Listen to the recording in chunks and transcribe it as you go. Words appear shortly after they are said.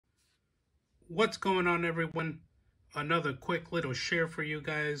What's going on, everyone? Another quick little share for you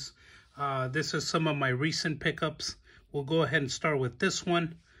guys. This is some of my recent pickups. We'll go ahead and start with this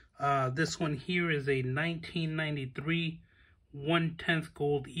one. This one here is a 1993 1/10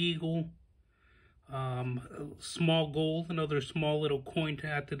 gold eagle. Small gold, another small little coin to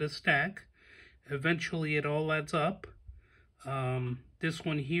add to the stack. Eventually it all adds up. This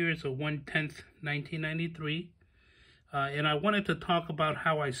one here is a 1/10 1993. And I wanted to talk about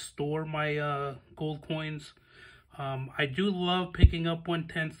how I store my gold coins. I do love picking up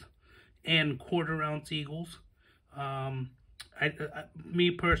 1/10 and quarter-ounce eagles.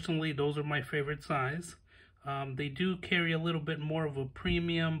 Me personally, those are my favorite size. They do carry a little bit more of a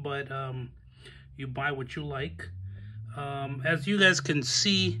premium, but you buy what you like. As you guys can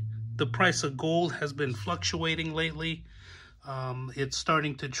see, the price of gold has been fluctuating lately. It's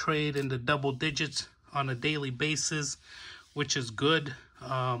starting to trade in the double digits on a daily basis, which is good. We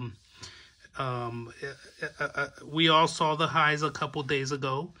all saw the highs a couple days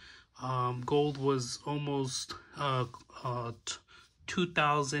ago. Gold was almost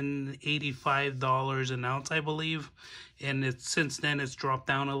 $2,085 an ounce, I believe, and since then it's dropped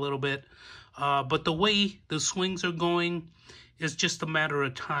down a little bit. But the way the swings are going, it's just a matter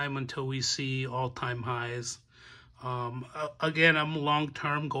of time until we see all-time highs. Again, I'm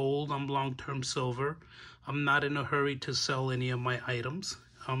long-term gold, I'm long-term silver. I'm not in a hurry to sell any of my items.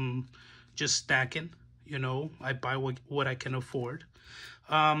 I'm just stacking, you know. I buy what I can afford.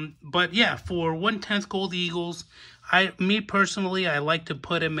 But yeah, for 1/10 gold eagles, me personally, I like to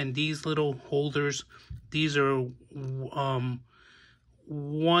put them in these little holders. These are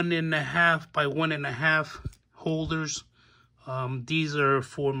 1.5 by 1.5 holders. These are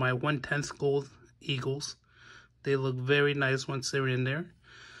for my 1/10 gold eagles. They look very nice once they're in there.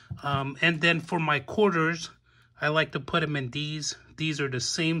 And then for my quarters, I like to put them in these. These are the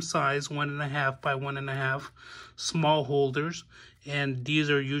same size, 1.5 by 1.5, small holders. And these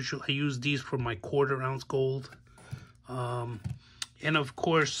are usually, I use these for my quarter-ounce gold. And of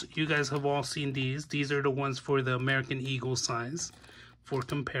course, you guys have all seen these. These are the ones for the American Eagle size for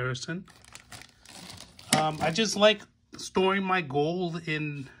comparison. I just like storing my gold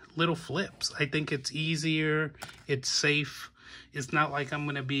in little flips. I think it's easier, it's safe. It's not like I'm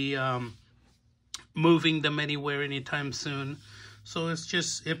gonna be moving them anywhere anytime soon, so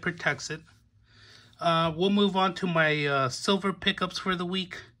it protects it. We'll move on to my silver pickups for the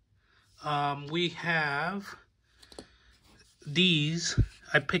week. We have these.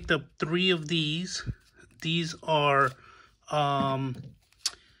 I picked up 3 of these. These are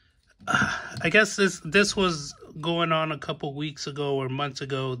I guess this was going on a couple weeks ago or months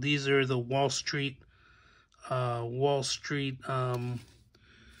ago. These are the Wall Street, I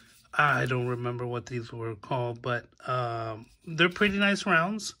don't remember what these were called, but they're pretty nice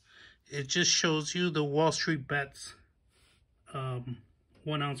rounds. It just shows you the Wall Street bets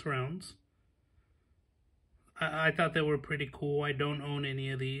 1-ounce rounds. I thought they were pretty cool. I don't own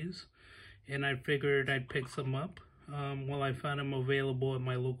any of these, and I figured I'd pick some up. Well, I found them available at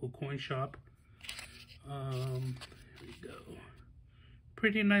my local coin shop. Here we go.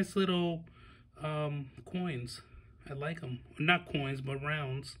 Pretty nice little coins. I like them. Not coins, but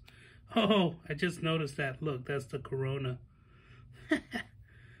rounds. Oh, I just noticed that. Look, that's the corona.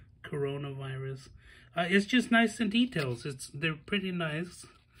 Coronavirus. It's just nice in details. They're pretty nice.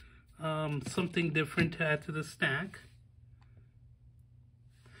 Something different to add to the stack.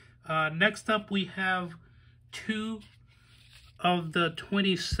 Next up, we have 2 of the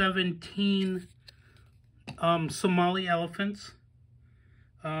 2017 Somali elephants.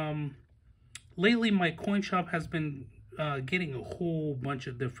 Lately, my coin shop has been getting a whole bunch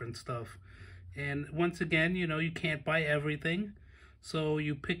of different stuff. And once again, you know, you can't buy everything. So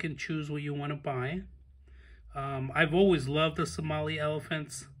you pick and choose what you want to buy. I've always loved the Somali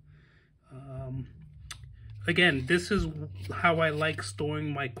elephants. Again, this is how I like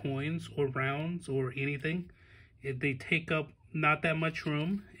storing my coins or rounds or anything. They take up not that much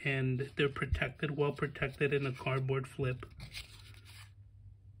room, and they're protected, well protected in a cardboard flip.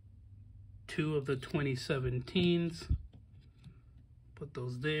 2 of the 2017s. Put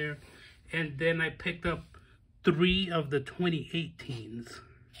those there. And then I picked up 3 of the 2018s.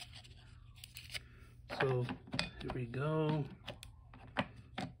 So, here we go.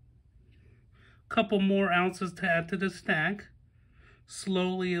 Couple more ounces to add to the stack.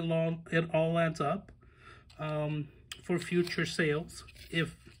 Slowly along, it all adds up for future sales,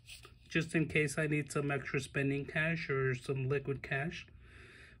 just in case I need some extra spending cash or some liquid cash.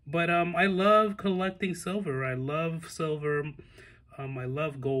 But I love collecting silver. I love silver. I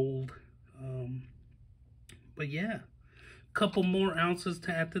love gold. But yeah, couple more ounces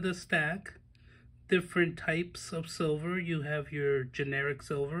to add to the stack. different types of silver. You have your generic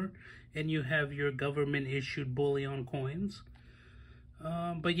silver, and you have your government issued bullion coins.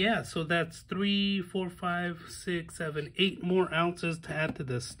 But yeah, so that's 3, 4, 5, 6, 7, 8 more ounces to add to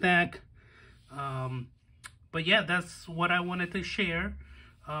the stack. But yeah, that's what I wanted to share.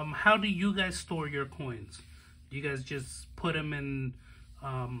 How do you guys store your coins? Do you guys just put them in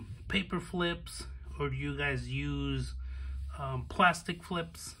paper flips, or do you guys use plastic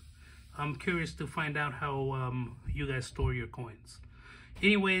flips? I'm curious to find out how you guys store your coins.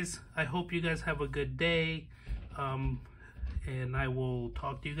 Anyways, I hope you guys have a good day, and I will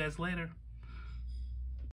talk to you guys later.